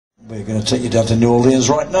We're going to take you down to New Orleans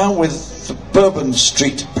right now with the Bourbon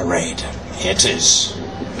Street Parade. Here it is.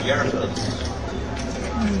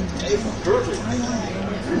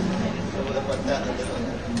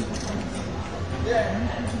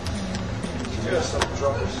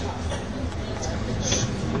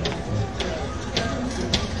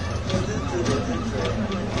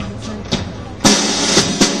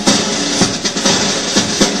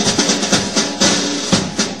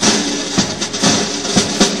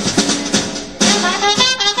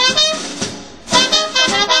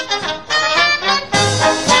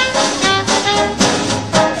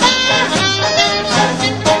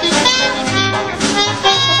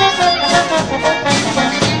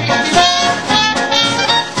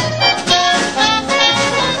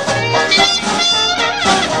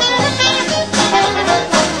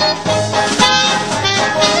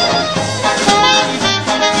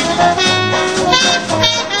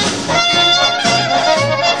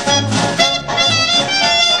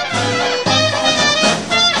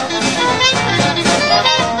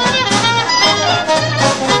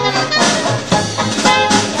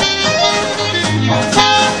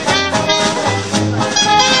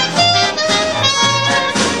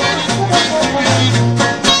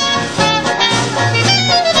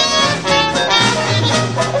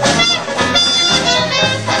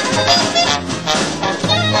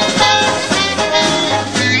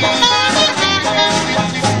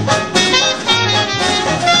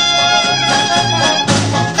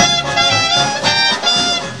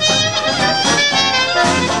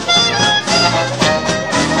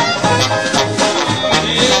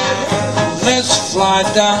 Fly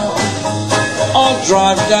down or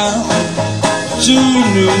drive down to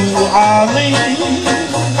New Orleans.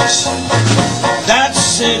 That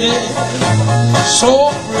city,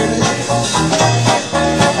 so pretty,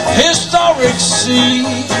 historic scene.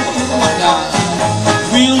 Now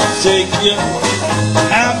we'll take you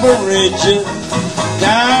and parade you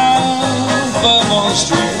down Bourbon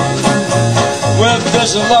Street, where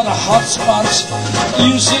there's a lot of hot spots.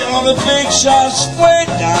 You see all the big shots way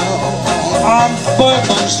down on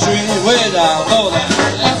Bourbon Street, way down, low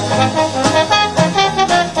down.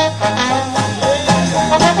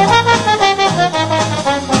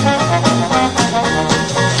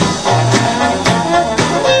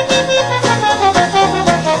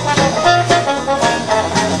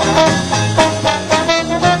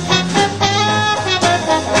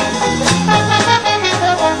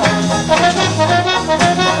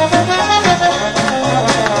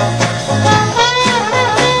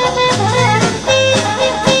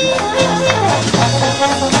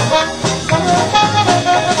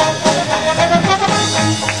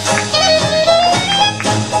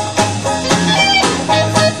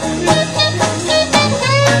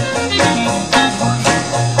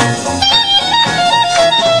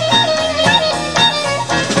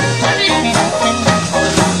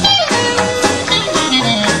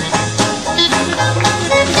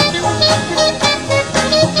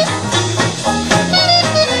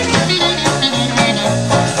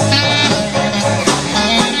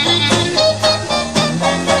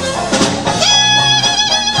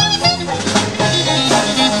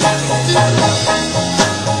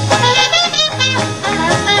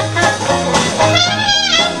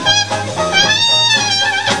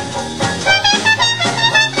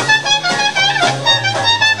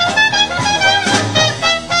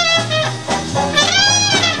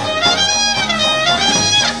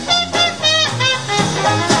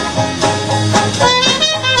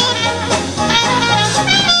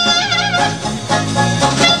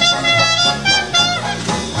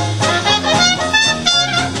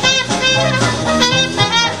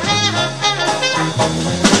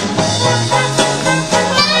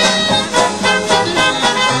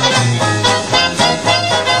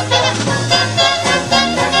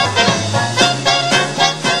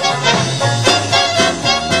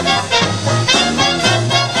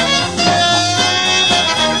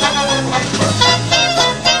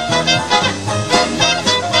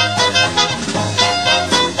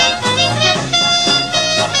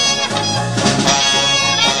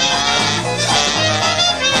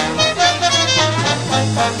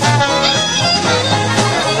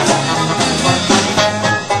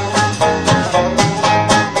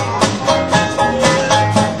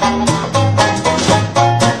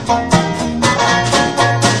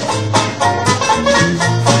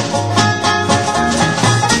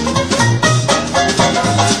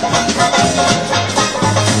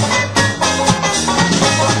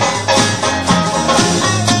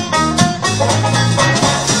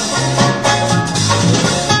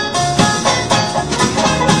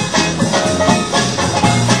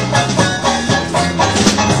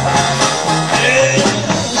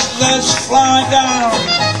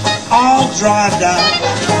 drive down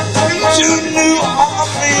to New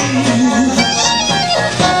Orleans.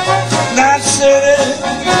 That city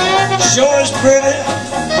sure is pretty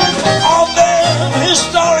on them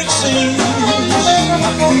historic scenes.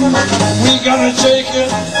 We're gonna take it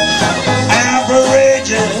and parade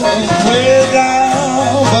you way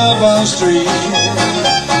down Bourbon Street,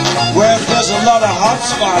 where there's a lot of hot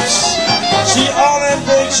spots. See all them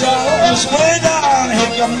big shots way down. Here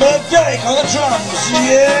come Big Jake on the drums,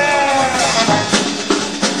 yeah.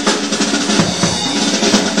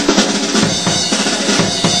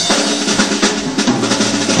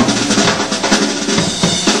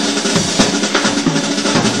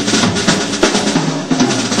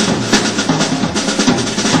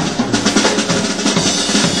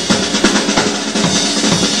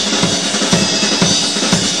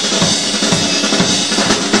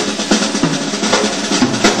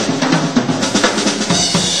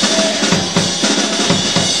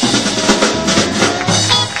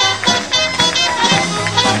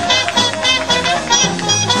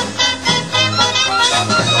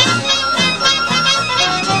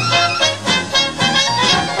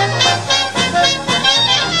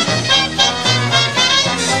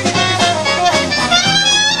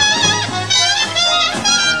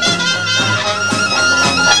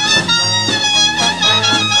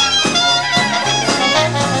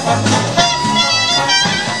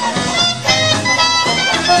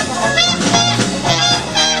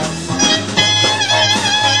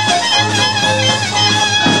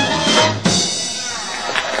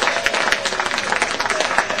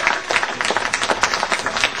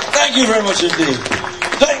 Thank you very much indeed.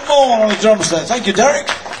 Derek Moore on the drums there. Thank you, Derek.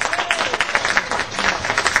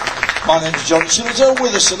 My name is John Shillito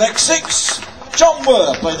with the Select Six. John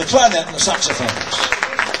Wurr played the clarinet and the saxophones.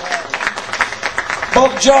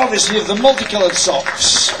 Bob Jarvis here of the Multicoloured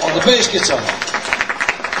Socks on the bass guitar.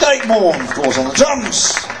 Derek Moore, of course, on the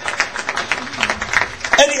drums.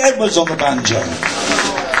 Eddie Edwards on the banjo.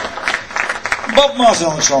 Bob Martin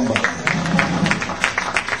on the trombone.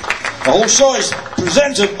 The whole show is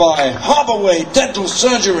presented by Harbourside Dental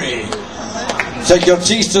Surgery. Take your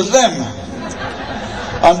teeth to them.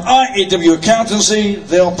 And IEW Accountancy,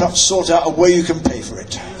 they'll perhaps sort out a way you can pay for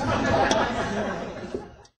it.